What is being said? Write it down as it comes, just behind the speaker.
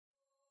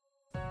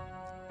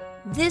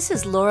This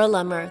is Laura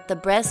Lummer, the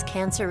breast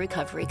cancer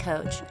recovery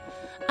coach.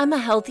 I'm a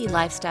healthy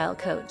lifestyle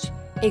coach,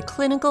 a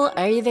clinical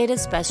Ayurveda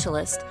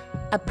specialist,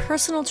 a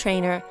personal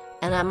trainer,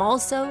 and I'm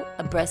also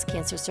a breast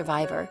cancer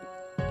survivor.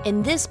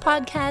 In this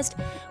podcast,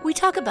 we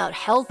talk about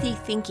healthy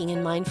thinking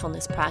and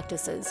mindfulness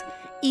practices,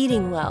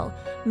 eating well,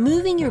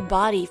 moving your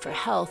body for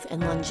health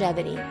and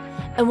longevity,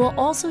 and we'll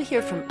also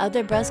hear from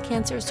other breast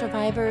cancer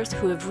survivors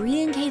who have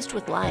re-engaged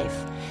with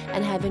life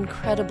and have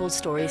incredible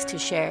stories to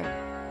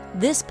share.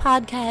 This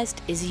podcast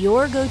is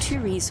your go-to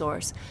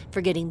resource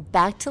for getting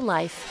back to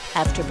life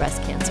after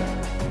breast cancer.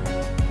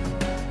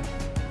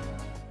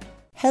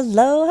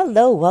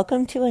 Hello.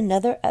 Welcome to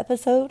another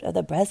episode of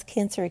the Breast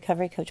Cancer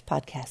Recovery Coach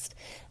podcast.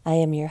 I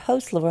am your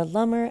host, Laura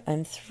Lummer.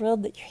 I'm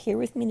thrilled that you're here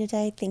with me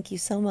today. Thank you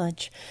so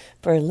much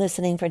for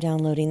listening, for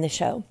downloading the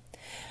show.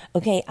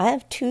 Okay, I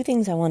have two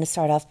things I want to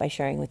start off by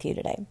sharing with you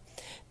today.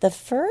 The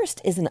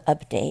first is an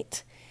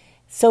update.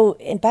 So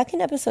back in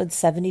episodes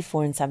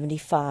 74 and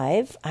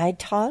 75, I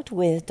talked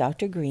with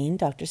Dr.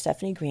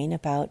 Stephanie Green,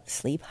 about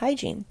sleep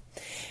hygiene.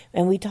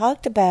 And we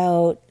talked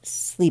about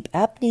sleep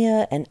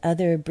apnea and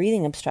other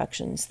breathing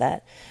obstructions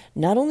that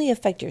not only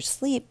affect your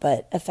sleep,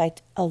 but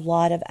affect a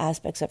lot of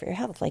aspects of your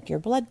health, like your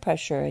blood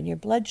pressure and your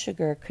blood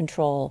sugar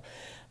control,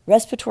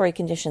 respiratory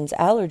conditions,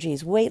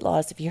 allergies, weight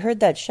loss. If you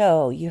heard that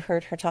show, you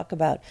heard her talk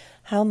about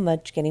how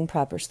much getting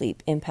proper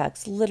sleep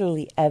impacts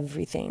literally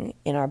everything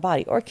in our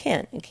body, or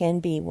it can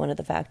be one of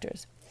the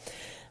factors.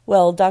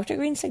 Well, Dr.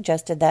 Green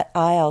suggested that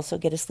I also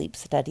get a sleep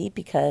study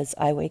because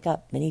I wake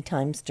up many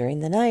times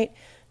during the night,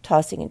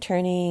 tossing and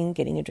turning,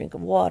 getting a drink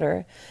of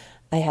water.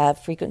 I have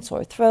frequent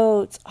sore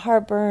throats,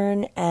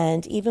 heartburn,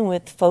 and even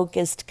with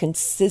focused,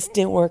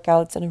 consistent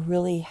workouts and a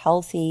really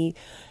healthy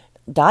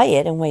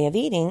diet and way of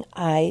eating,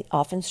 I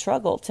often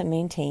struggle to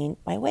maintain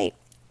my weight.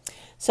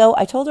 So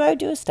I told her I would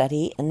do a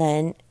study, and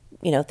then,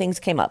 things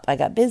came up. I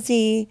got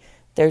busy.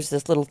 There's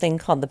this little thing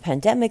called the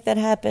pandemic that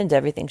happened.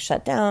 Everything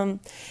shut down.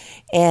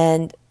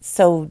 And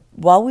so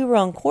while we were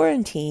on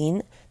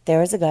quarantine, there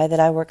was a guy that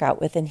I work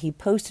out with, and he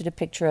posted a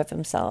picture of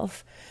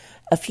himself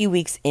a few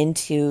weeks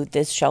into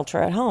this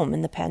shelter at home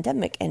in the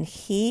pandemic, and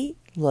he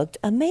looked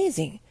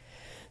amazing.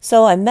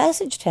 So I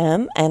messaged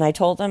him and I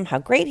told him how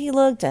great he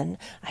looked, and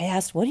I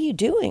asked, "What are you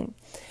doing?"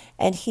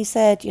 And he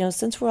said,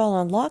 since we're all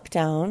on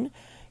lockdown,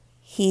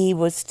 he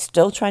was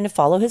still trying to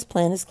follow his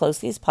plan as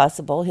closely as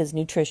possible, his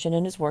nutrition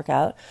and his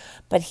workout,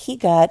 but he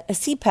got a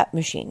CPAP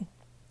machine.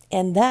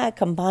 And that,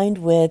 combined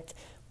with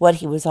what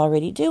he was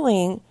already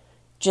doing,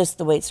 just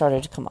the weight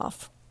started to come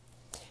off.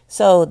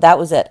 So that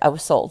was it. I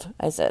was sold.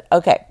 I said,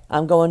 okay,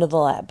 I'm going to the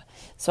lab.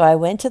 So I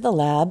went to the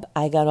lab.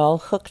 I got all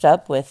hooked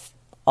up with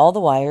all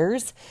the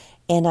wires,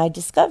 and I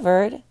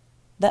discovered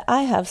that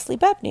I have sleep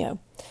apnea.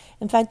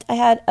 In fact, I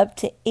had up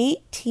to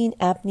 18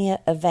 apnea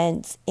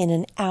events in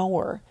an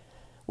hour,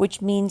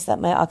 which means that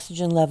my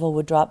oxygen level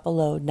would drop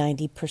below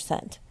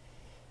 90%.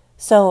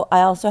 So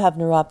I also have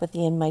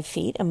neuropathy in my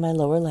feet and my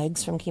lower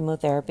legs from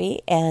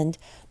chemotherapy, and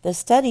the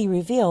study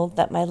revealed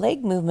that my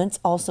leg movements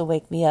also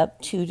wake me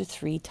up 2 to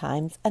 3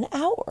 times an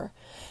hour.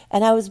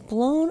 And I was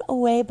blown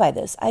away by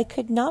this. I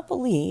could not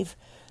believe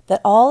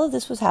that all of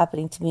this was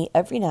happening to me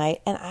every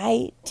night, and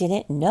I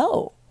didn't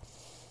know.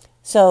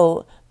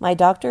 So my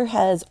doctor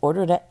has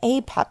ordered an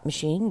APAP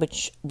machine,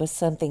 which was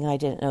something I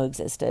didn't know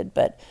existed,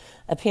 but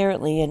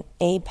apparently an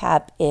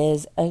APAP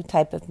is a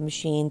type of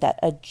machine that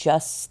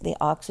adjusts the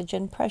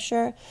oxygen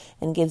pressure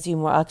and gives you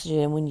more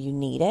oxygen when you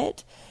need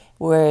it,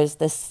 whereas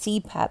the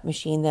CPAP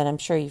machine that I'm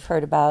sure you've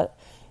heard about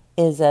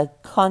is a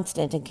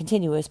constant and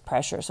continuous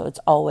pressure. So it's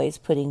always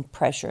putting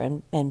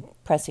pressure and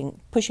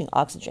pushing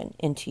oxygen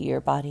into your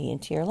body,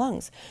 into your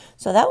lungs.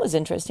 So that was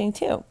interesting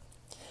too.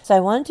 So I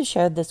wanted to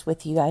share this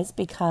with you guys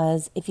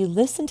because if you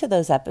listen to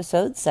those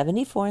episodes,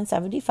 74 and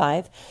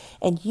 75,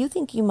 and you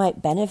think you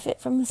might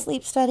benefit from a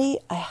sleep study,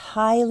 I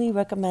highly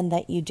recommend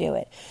that you do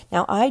it.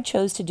 Now, I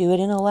chose to do it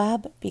in a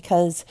lab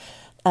because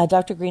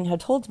Dr. Green had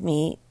told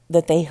me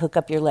that they hook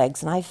up your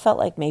legs, and I felt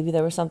like maybe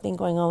there was something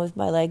going on with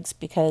my legs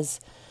because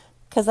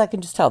I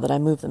can just tell that I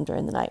move them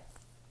during the night.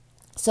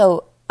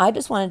 So I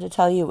just wanted to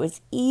tell you it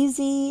was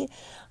easy.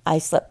 I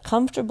slept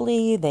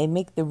comfortably. They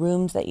make the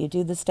rooms that you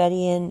do the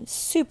study in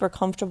super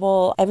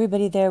comfortable.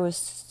 Everybody there was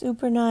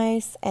super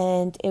nice,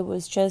 and it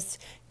was just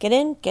get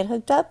in, get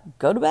hooked up,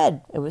 go to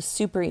bed. It was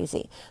super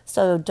easy.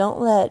 So don't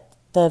let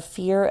the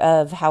fear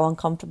of how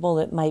uncomfortable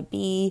it might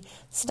be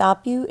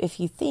stop you if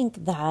you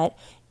think that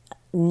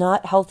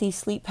not healthy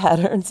sleep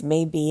patterns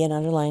may be an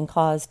underlying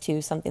cause to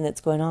something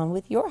that's going on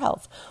with your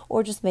health,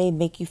 or just may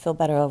make you feel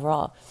better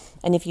overall.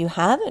 And if you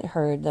haven't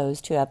heard those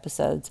 2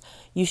 episodes,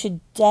 you should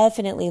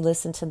definitely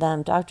listen to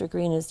them. Dr.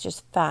 Green is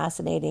just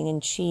fascinating,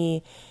 and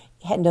she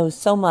knows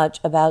so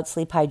much about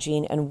sleep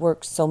hygiene and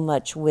works so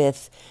much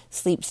with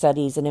sleep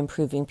studies and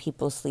improving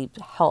people's sleep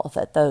health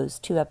that those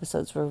 2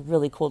 episodes were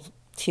really cool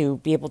to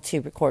be able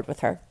to record with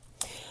her.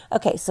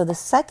 Okay, so the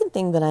second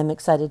thing that I'm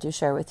excited to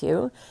share with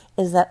you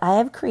is that I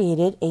have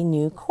created a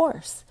new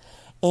course.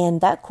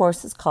 And that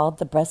course is called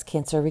the Breast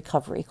Cancer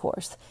Recovery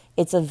Course.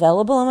 It's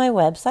available on my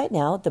website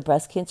now,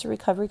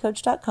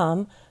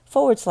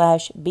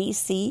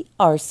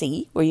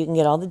 thebreastcancerrecoverycoach.com/BCRC, where you can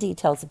get all the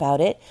details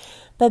about it.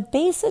 But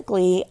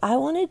basically, I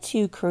wanted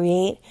to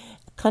create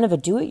kind of a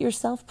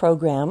do-it-yourself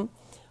program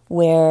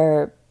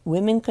where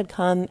women could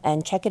come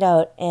and check it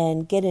out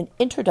and get an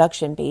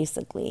introduction,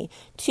 basically,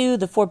 to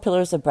the 4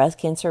 pillars of breast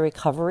cancer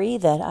recovery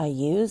that I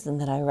use and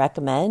that I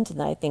recommend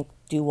and that I think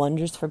do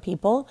wonders for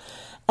people.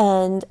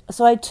 And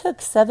so I took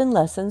 7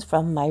 lessons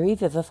from my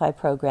Revivify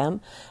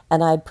program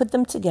and I put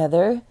them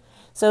together.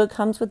 So it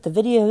comes with the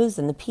videos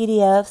and the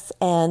PDFs.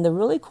 And the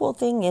really cool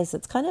thing is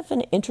it's kind of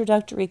an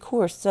introductory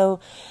course.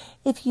 So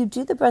if you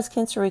do the breast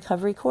cancer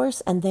recovery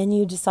course and then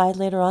you decide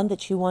later on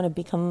that you want to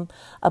become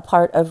a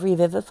part of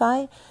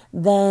Revivify,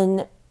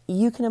 then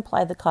you can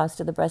apply the cost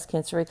of the breast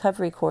cancer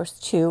recovery course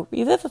to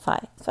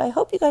Revivify. So I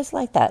hope you guys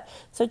like that.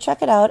 So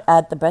check it out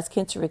at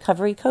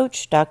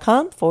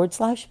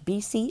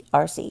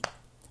thebreastcancerrecoverycoach.com/BCRC.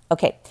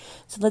 Okay,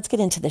 so let's get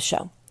into the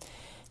show.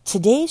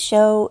 Today's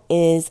show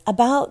is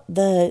about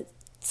the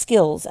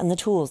skills and the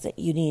tools that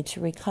you need to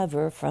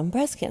recover from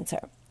breast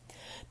cancer.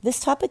 This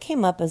topic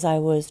came up as I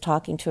was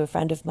talking to a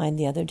friend of mine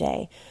the other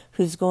day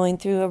who's going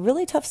through a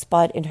really tough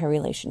spot in her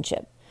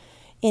relationship.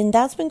 And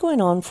that's been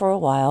going on for a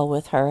while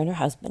with her and her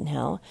husband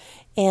now.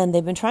 And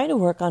they've been trying to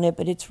work on it,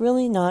 but it's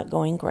really not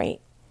going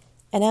great.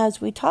 And as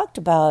we talked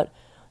about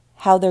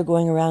how they're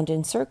going around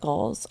in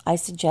circles, I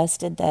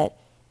suggested that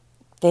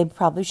they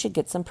probably should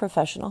get some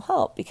professional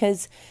help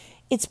because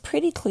it's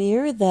pretty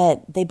clear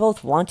that they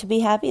both want to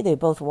be happy. They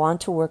both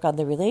want to work on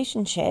the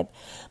relationship,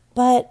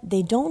 but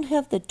they don't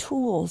have the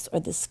tools or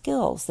the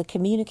skills, the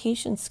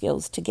communication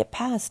skills to get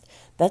past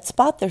that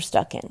spot they're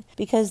stuck in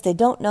because they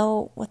don't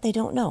know what they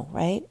don't know,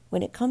 right?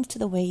 When it comes to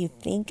the way you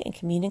think and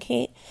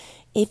communicate,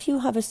 if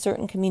you have a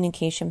certain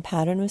communication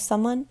pattern with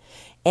someone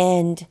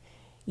and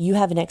you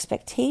have an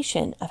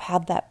expectation of how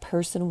that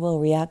person will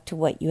react to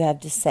what you have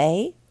to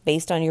say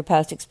based on your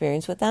past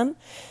experience with them,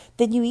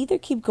 then you either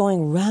keep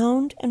going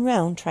round and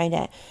round trying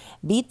to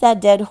beat that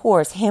dead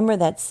horse, hammer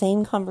that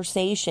same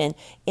conversation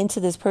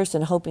into this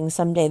person, hoping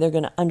someday they're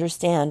going to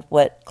understand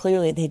what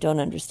clearly they don't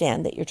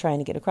understand that you're trying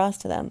to get across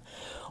to them.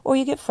 Or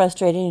you get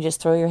frustrated and you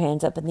just throw your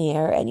hands up in the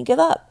air and you give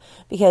up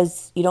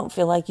because you don't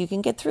feel like you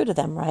can get through to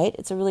them, right?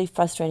 It's a really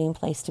frustrating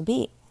place to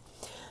be.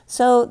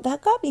 So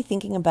that got me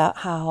thinking about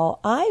how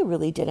I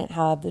really didn't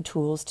have the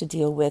tools to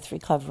deal with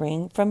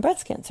recovering from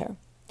breast cancer.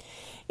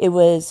 It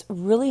was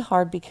really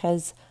hard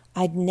because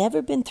I'd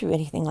never been through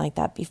anything like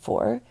that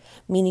before,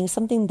 meaning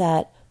something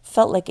that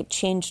felt like it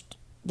changed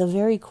the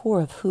very core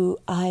of who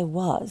I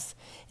was.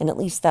 And at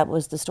least that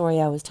was the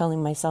story I was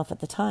telling myself at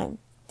the time.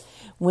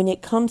 When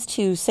it comes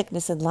to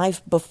sickness in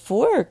life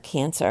before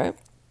cancer,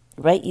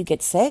 right, you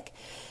get sick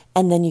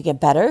and then you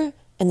get better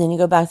and then you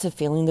go back to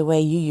feeling the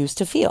way you used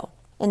to feel.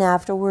 And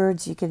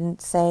afterwards you can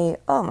say,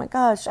 oh my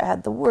gosh, I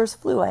had the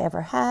worst flu I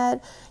ever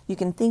had. You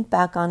can think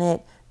back on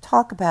it,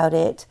 talk about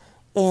it,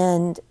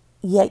 and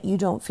yet you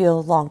don't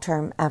feel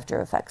long-term after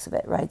effects of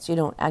it, right? So you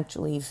don't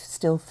actually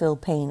still feel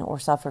pain or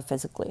suffer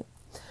physically.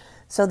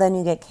 So then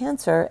you get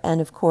cancer, and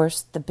of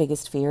course, the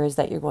biggest fear is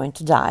that you're going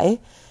to die,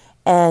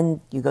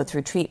 and you go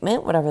through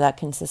treatment, whatever that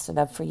consisted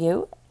of for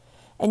you,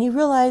 and you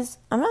realize,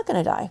 I'm not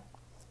going to die.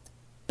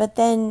 But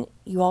then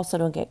you also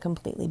don't get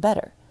completely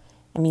better.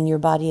 I mean, your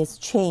body has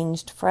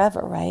changed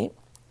forever, right?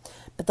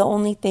 But the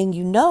only thing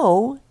you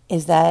know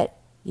is that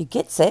you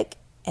get sick,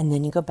 and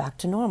then you go back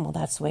to normal.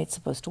 That's the way it's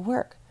supposed to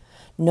work.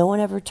 No one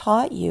ever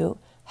taught you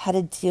how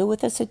to deal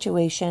with a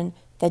situation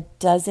that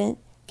doesn't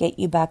get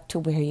you back to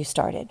where you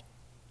started.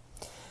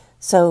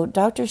 So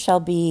Dr.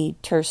 Shelby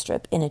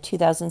Turstrup, in a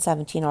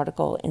 2017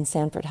 article in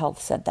Sanford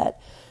Health, said that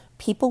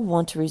people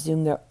want to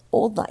resume their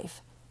old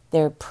life,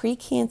 their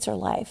pre-cancer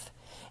life,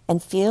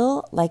 and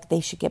feel like they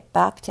should get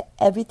back to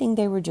everything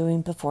they were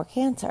doing before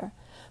cancer.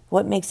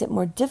 What makes it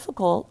more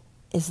difficult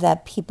is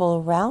that people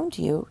around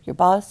you, your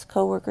boss,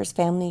 coworkers,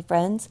 family,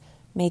 friends,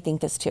 may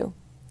think this too.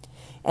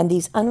 And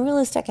these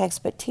unrealistic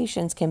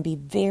expectations can be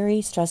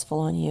very stressful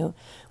on you,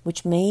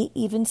 which may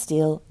even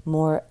steal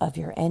more of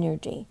your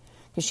energy.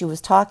 Because she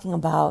was talking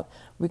about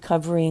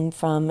recovering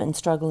from and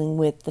struggling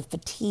with the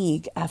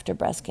fatigue after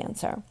breast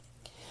cancer.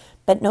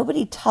 But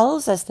nobody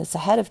tells us this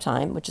ahead of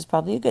time, which is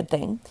probably a good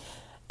thing.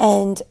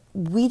 And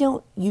we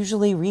don't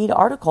usually read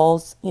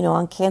articles,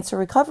 on cancer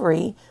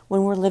recovery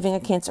when we're living a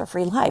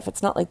cancer-free life.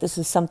 It's not like this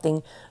is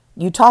something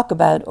you talk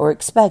about or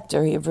expect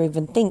or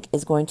even think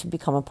is going to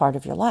become a part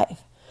of your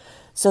life.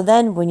 So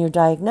then when you're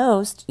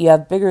diagnosed, you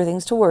have bigger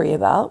things to worry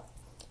about,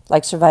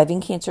 like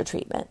surviving cancer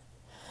treatment.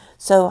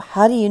 So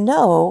how do you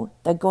know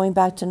that going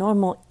back to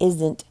normal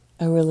isn't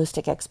a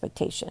realistic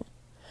expectation?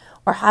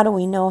 Or how do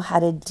we know how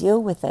to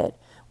deal with it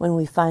when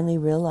we finally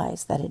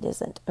realize that it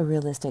isn't a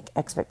realistic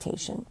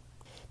expectation?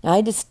 Now,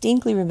 I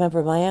distinctly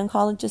remember my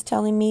oncologist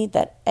telling me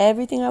that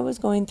everything I was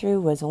going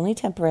through was only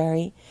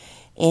temporary,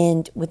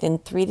 and within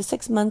 3 to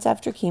 6 months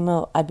after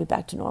chemo, I'd be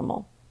back to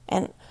normal.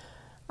 And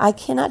I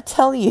cannot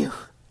tell you,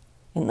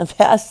 in the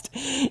past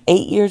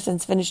 8 years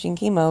since finishing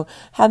chemo,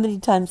 how many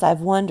times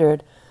I've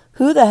wondered,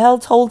 Who the hell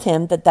told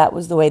him that that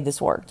was the way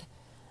this worked?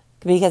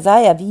 Because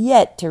I have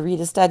yet to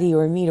read a study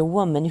or meet a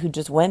woman who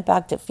just went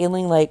back to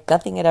feeling like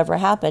nothing had ever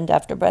happened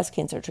after breast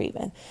cancer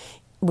treatment.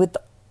 With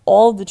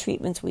all the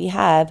treatments we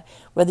have,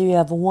 whether you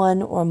have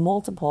one or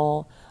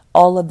multiple,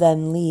 all of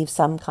them leave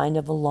some kind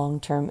of a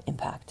long-term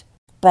impact.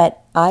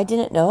 But I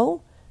didn't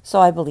know, so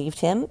I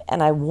believed him,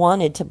 and I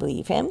wanted to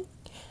believe him.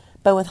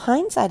 But with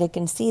hindsight, I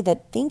can see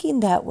that thinking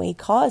that way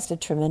caused a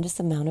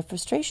tremendous amount of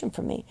frustration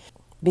for me,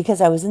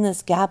 because I was in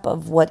this gap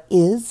of what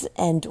is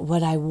and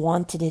what I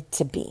wanted it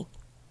to be.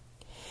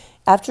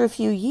 After a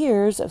few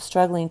years of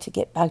struggling to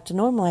get back to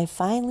normal, I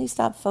finally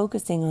stopped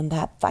focusing on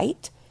that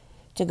fight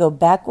to go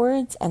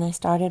backwards, and I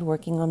started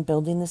working on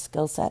building the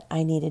skill set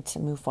I needed to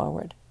move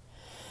forward.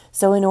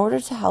 So in order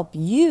to help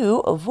you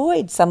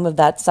avoid some of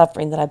that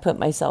suffering that I put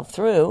myself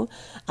through,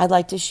 I'd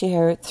like to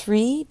share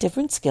 3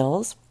 different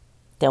skills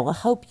that will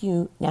help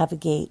you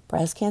navigate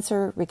breast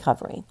cancer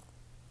recovery.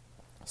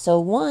 So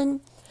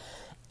one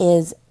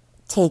is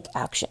take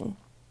action,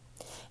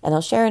 and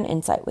I'll share an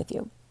insight with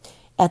you.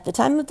 At the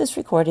time of this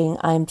recording,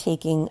 I'm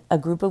taking a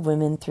group of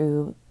women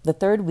through the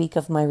 3rd week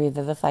of my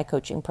Revivify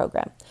coaching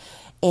program.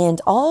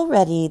 And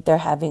already they're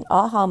having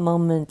aha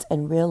moments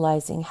and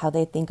realizing how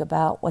they think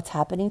about what's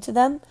happening to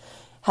them,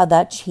 how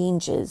that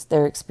changes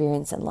their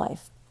experience in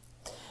life.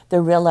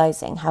 They're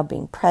realizing how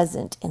being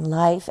present in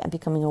life and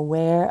becoming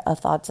aware of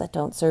thoughts that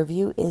don't serve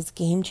you is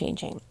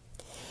game-changing.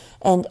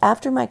 And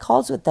after my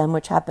calls with them,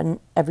 which happen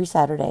every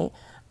Saturday,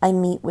 I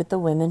meet with the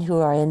women who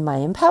are in my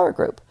Empower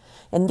group.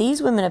 And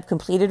these women have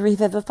completed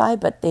Revivify,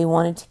 but they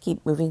wanted to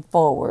keep moving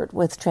forward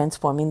with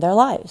transforming their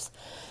lives.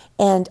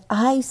 And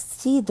I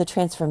see the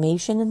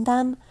transformation in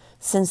them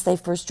since they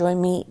first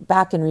joined me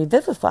back in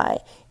Revivify.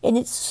 And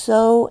it's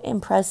so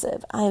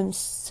impressive. I am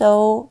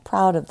so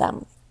proud of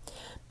them.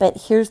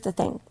 But here's the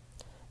thing.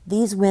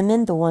 These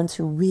women, the ones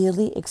who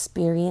really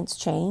experience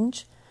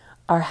change,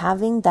 are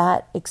having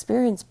that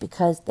experience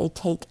because they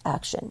take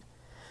action.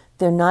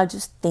 They're not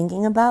just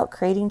thinking about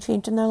creating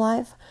change in their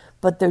life,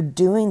 but they're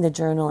doing the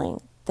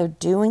journaling, they're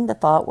doing the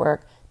thought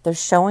work, they're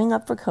showing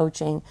up for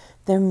coaching,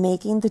 they're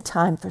making the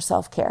time for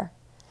self-care.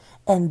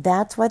 And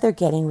that's why they're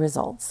getting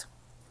results.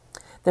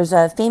 There's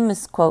a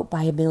famous quote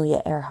by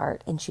Amelia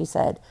Earhart, and she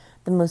said,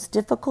 "The most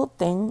difficult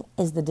thing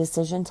is the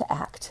decision to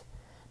act.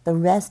 The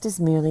rest is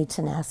merely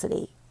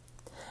tenacity."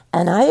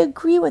 And I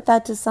agree with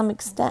that to some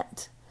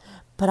extent,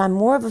 but I'm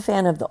more of a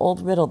fan of the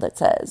old riddle that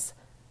says,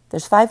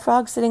 there's 5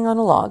 frogs sitting on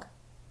a log,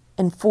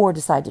 and 4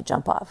 decide to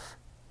jump off.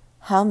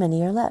 How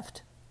many are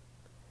left?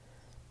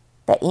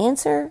 The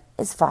answer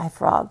is 5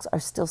 frogs are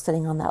still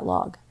sitting on that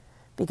log,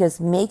 because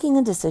making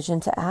a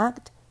decision to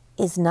act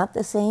is not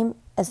the same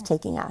as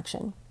taking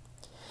action.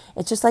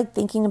 It's just like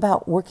thinking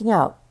about working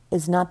out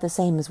is not the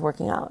same as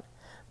working out.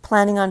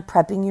 Planning on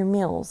prepping your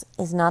meals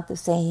is not the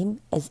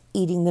same as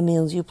eating the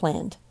meals you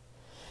planned.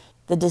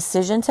 The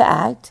decision to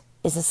act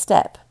is a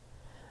step,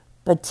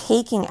 but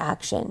taking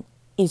action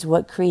is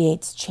what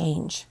creates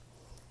change.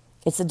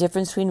 It's the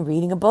difference between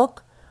reading a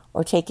book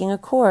or taking a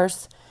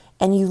course,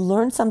 and you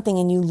learn something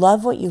and you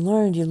love what you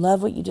learned, you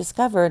love what you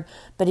discovered,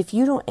 but if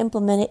you don't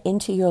implement it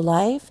into your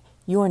life,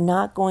 you are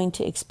not going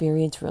to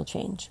experience real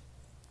change.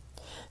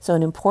 So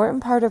an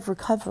important part of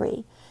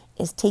recovery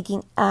is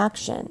taking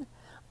action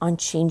on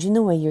changing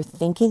the way you're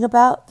thinking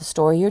about the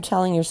story you're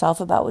telling yourself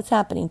about what's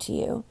happening to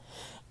you.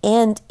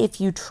 And if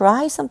you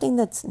try something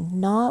that's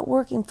not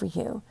working for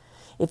you,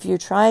 if you're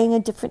trying a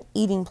different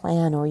eating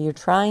plan or you're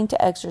trying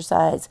to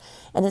exercise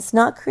and it's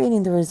not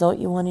creating the result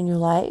you want in your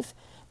life,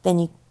 then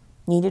you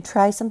need to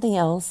try something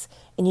else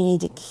and you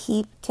need to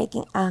keep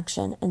taking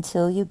action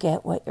until you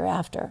get what you're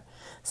after.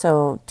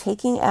 So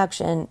taking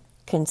action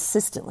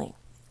consistently.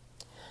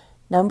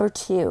 Number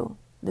 2,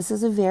 this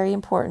is a very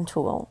important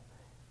tool,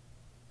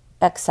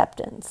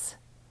 acceptance.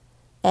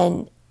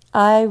 And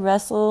I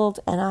wrestled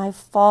and I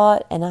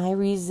fought and I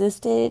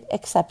resisted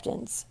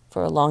acceptance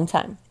for a long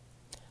time.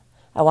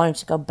 I wanted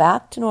to go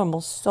back to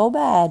normal so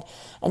bad.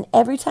 And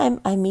every time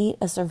I meet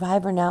a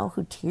survivor now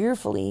who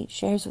tearfully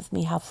shares with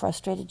me how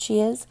frustrated she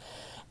is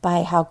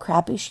by how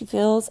crappy she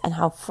feels and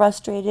how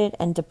frustrated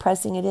and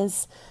depressing it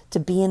is to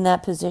be in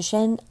that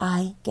position,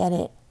 I get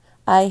it.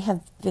 I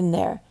have been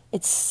there.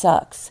 It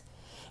sucks.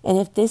 And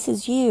if this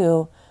is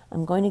you,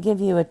 I'm going to give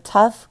you a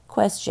tough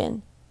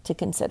question to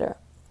consider.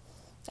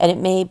 And it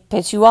may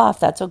piss you off.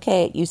 That's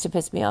okay. It used to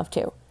piss me off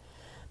too.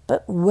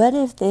 But what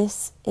if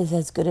this is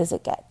as good as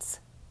it gets?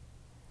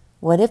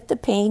 What if the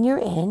pain you're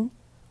in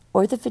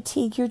or the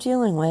fatigue you're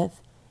dealing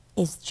with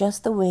is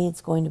just the way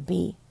it's going to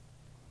be?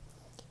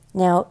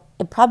 Now,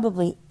 it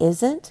probably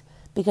isn't,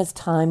 because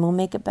time will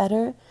make it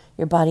better.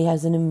 Your body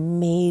has an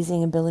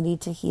amazing ability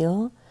to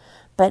heal.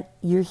 But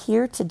you're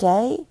here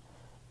today,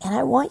 and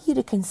I want you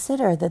to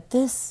consider that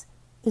this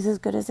is as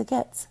good as it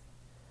gets.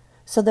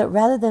 So that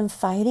rather than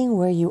fighting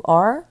where you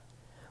are,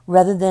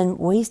 rather than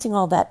wasting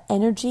all that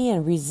energy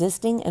and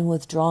resisting and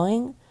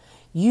withdrawing,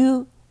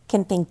 you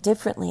can think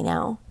differently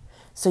now.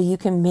 So you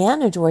can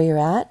manage where you're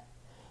at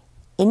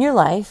in your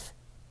life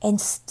and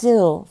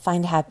still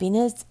find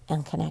happiness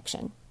and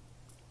connection.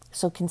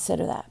 So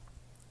consider that.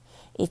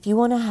 If you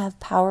want to have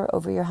power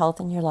over your health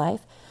and your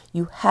life,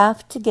 you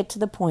have to get to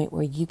the point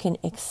where you can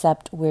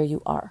accept where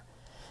you are.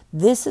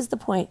 This is the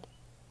point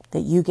that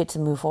you get to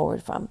move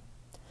forward from.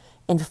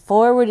 And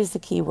forward is the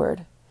key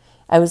word.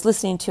 I was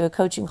listening to a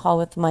coaching call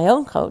with my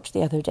own coach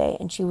the other day,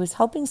 and she was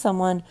helping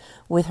someone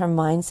with her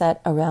mindset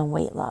around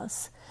weight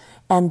loss.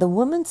 And the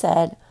woman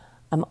said,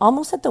 I'm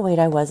almost at the weight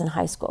I was in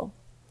high school.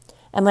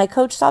 And my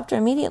coach stopped her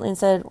immediately and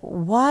said,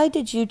 why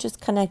did you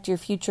just connect your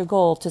future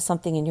goal to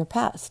something in your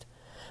past?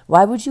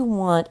 Why would you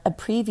want a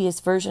previous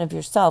version of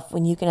yourself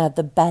when you can have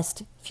the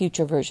best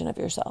future version of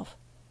yourself?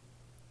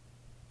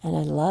 And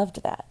I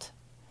loved that.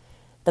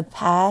 The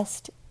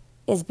past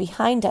is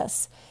behind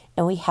us,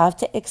 and we have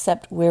to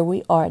accept where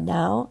we are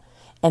now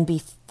and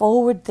be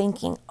forward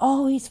thinking,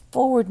 always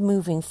forward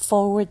moving,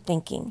 forward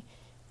thinking.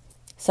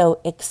 So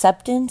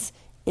acceptance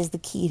is the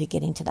key to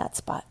getting to that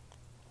spot.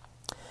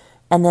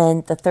 And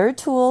then the third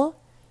tool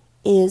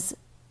is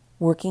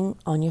working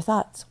on your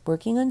thoughts,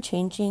 working on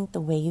changing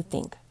the way you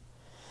think.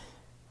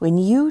 When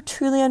you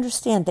truly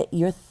understand that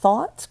your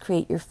thoughts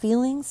create your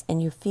feelings,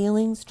 and your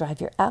feelings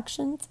drive your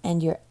actions,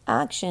 and your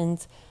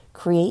actions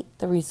create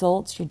the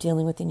results you're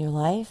dealing with in your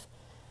life,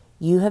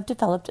 you have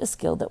developed a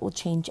skill that will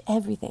change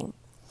everything.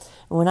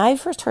 And when I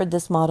first heard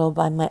this model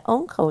by my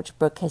own coach,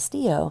 Brooke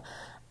Castillo,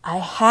 I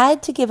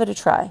had to give it a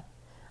try.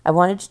 I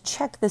wanted to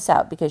check this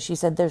out because she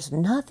said there's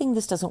nothing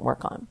this doesn't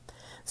work on.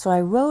 So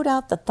I wrote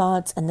out the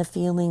thoughts and the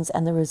feelings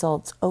and the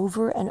results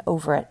over and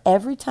over. And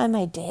every time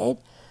I did,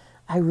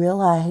 I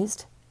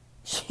realized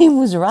she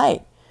was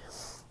right,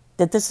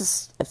 that this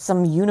is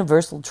some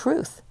universal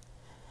truth.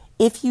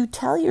 If you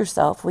tell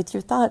yourself with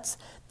your thoughts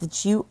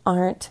that you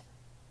aren't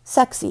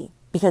sexy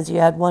because you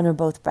had one or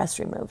both breasts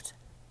removed,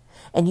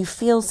 and you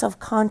feel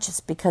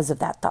self-conscious because of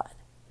that thought,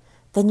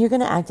 then you're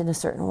going to act in a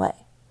certain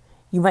way.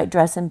 You might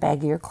dress in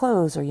baggier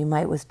clothes, or you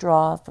might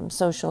withdraw from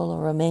social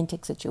or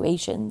romantic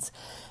situations.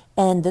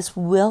 And this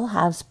will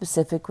have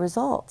specific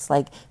results,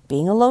 like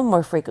being alone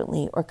more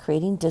frequently or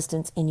creating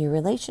distance in your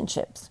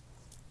relationships.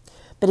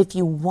 But if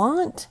you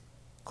want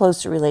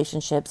closer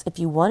relationships, if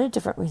you want a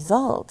different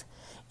result,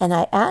 and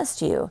I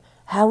asked you,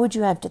 how would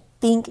you have to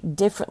think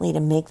differently to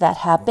make that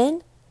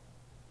happen?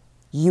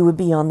 You would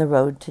be on the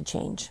road to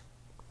change.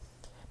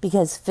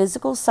 Because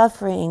physical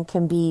suffering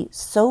can be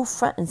so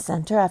front and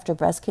center after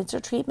breast cancer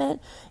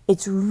treatment,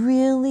 it's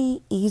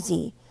really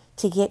easy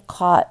to get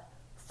caught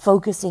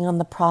focusing on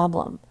the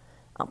problem,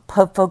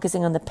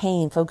 focusing on the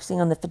pain, focusing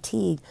on the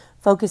fatigue,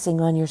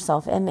 focusing on your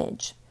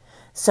self-image.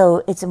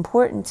 So it's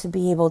important to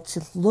be able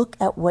to look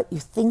at what you're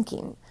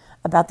thinking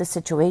about the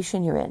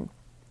situation you're in.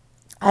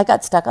 I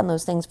got stuck on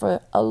those things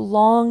for a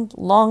long,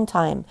 long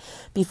time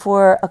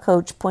before a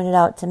coach pointed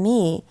out to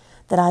me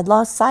that I'd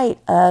lost sight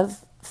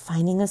of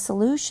finding a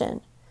solution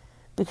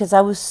because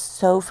I was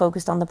so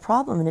focused on the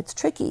problem, and it's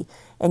tricky.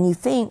 And you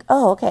think,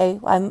 oh, okay,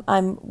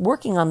 I'm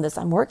working on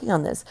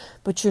this,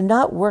 but you're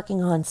not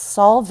working on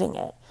solving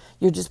it.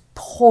 You're just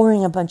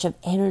pouring a bunch of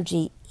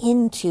energy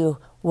into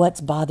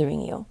what's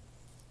bothering you.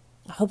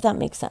 I hope that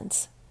makes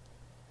sense.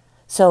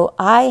 So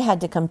I had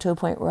to come to a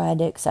point where I had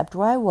to accept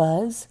where I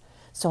was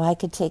so I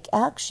could take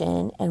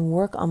action and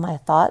work on my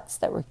thoughts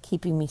that were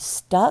keeping me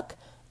stuck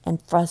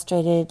and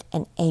frustrated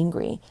and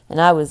angry. And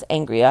I was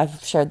angry.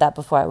 I've shared that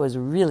before. I was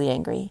really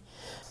angry.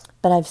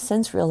 But I've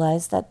since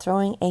realized that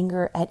throwing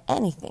anger at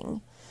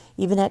anything,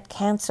 even at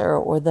cancer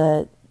or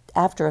the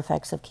after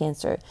effects of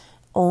cancer,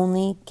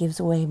 only gives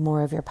away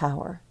more of your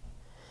power.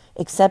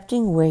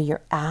 Accepting where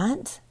you're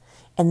at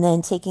and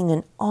then taking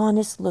an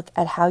honest look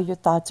at how your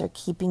thoughts are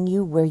keeping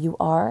you where you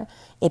are,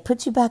 it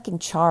puts you back in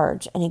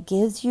charge, and it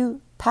gives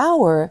you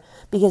power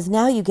because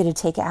now you get to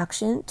take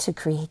action to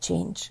create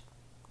change.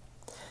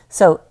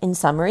 So in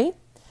summary,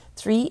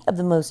 3 of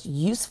the most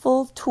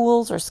useful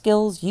tools or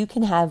skills you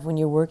can have when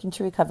you're working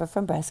to recover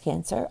from breast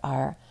cancer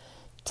are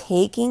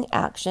taking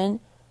action,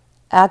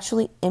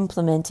 actually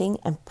implementing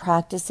and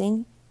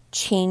practicing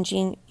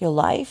changing your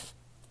life,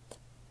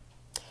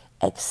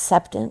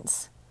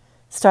 acceptance,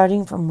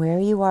 starting from where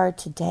you are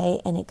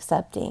today and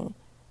accepting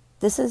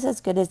this is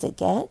as good as it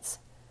gets,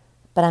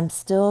 but I'm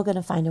still going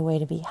to find a way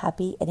to be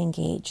happy and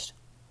engaged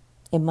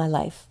in my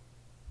life.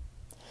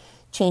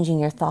 Changing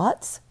your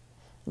thoughts,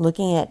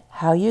 looking at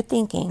how you're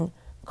thinking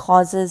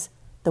causes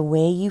the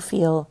way you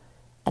feel,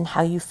 and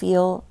how you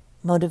feel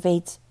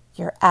motivates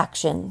your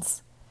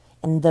actions,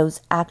 and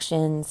those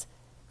actions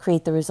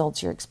create the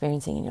results you're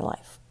experiencing in your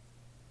life.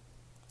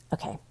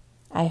 Okay,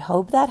 I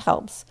hope that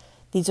helps.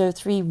 These are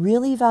 3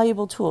 really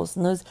valuable tools,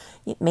 and those,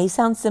 it may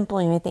sound simple,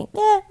 and you may think,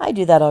 I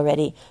do that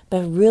already,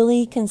 but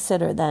really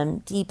consider them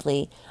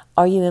deeply.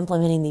 Are you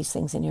implementing these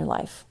things in your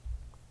life?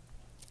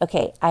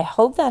 Okay, I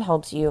hope that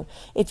helps you.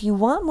 If you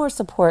want more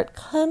support,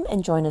 come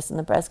and join us in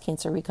the Breast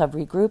Cancer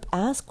Recovery Group.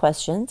 Ask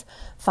questions.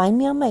 Find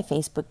me on my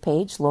Facebook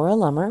page, Laura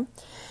Lummer,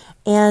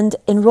 and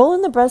enroll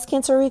in the Breast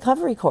Cancer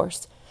Recovery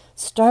course.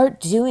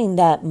 Start doing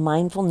that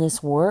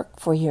mindfulness work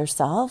for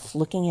yourself,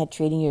 looking at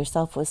treating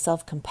yourself with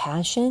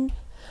self-compassion,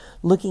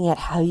 looking at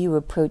how you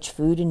approach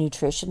food and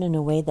nutrition in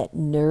a way that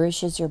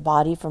nourishes your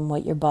body from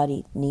what your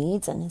body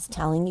needs and is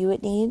telling you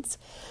it needs.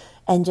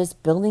 and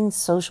just building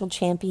social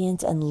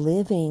champions and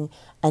living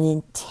an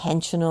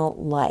intentional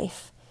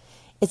life.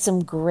 It's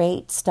some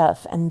great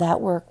stuff, and that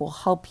work will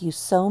help you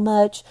so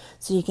much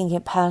so you can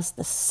get past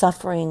the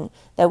suffering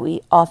that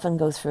we often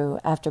go through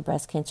after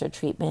breast cancer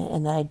treatment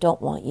and that I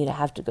don't want you to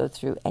have to go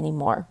through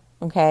anymore,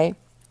 okay?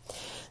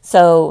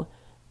 So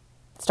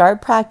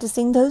start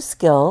practicing those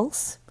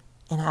skills,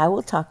 and I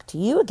will talk to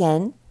you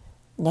again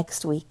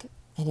next week.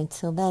 And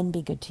until then,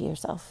 be good to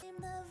yourself.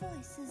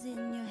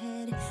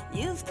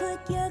 You've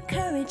put your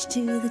courage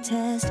to the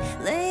test,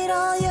 laid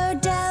all your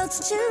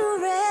doubts to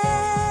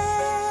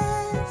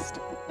rest.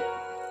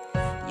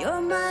 Your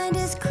mind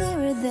is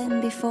clearer than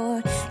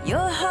before,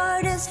 your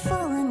heart is full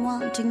and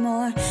wanting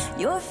more,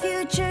 your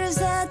future's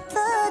at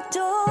the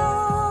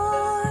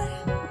door.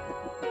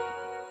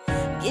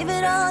 Give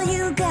it all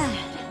you got,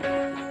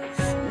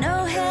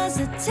 no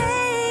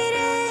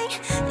hesitating,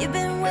 you've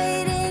been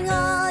waiting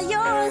all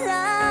your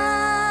life.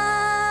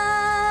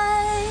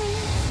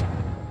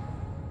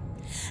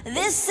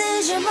 This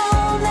is your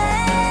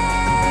moment.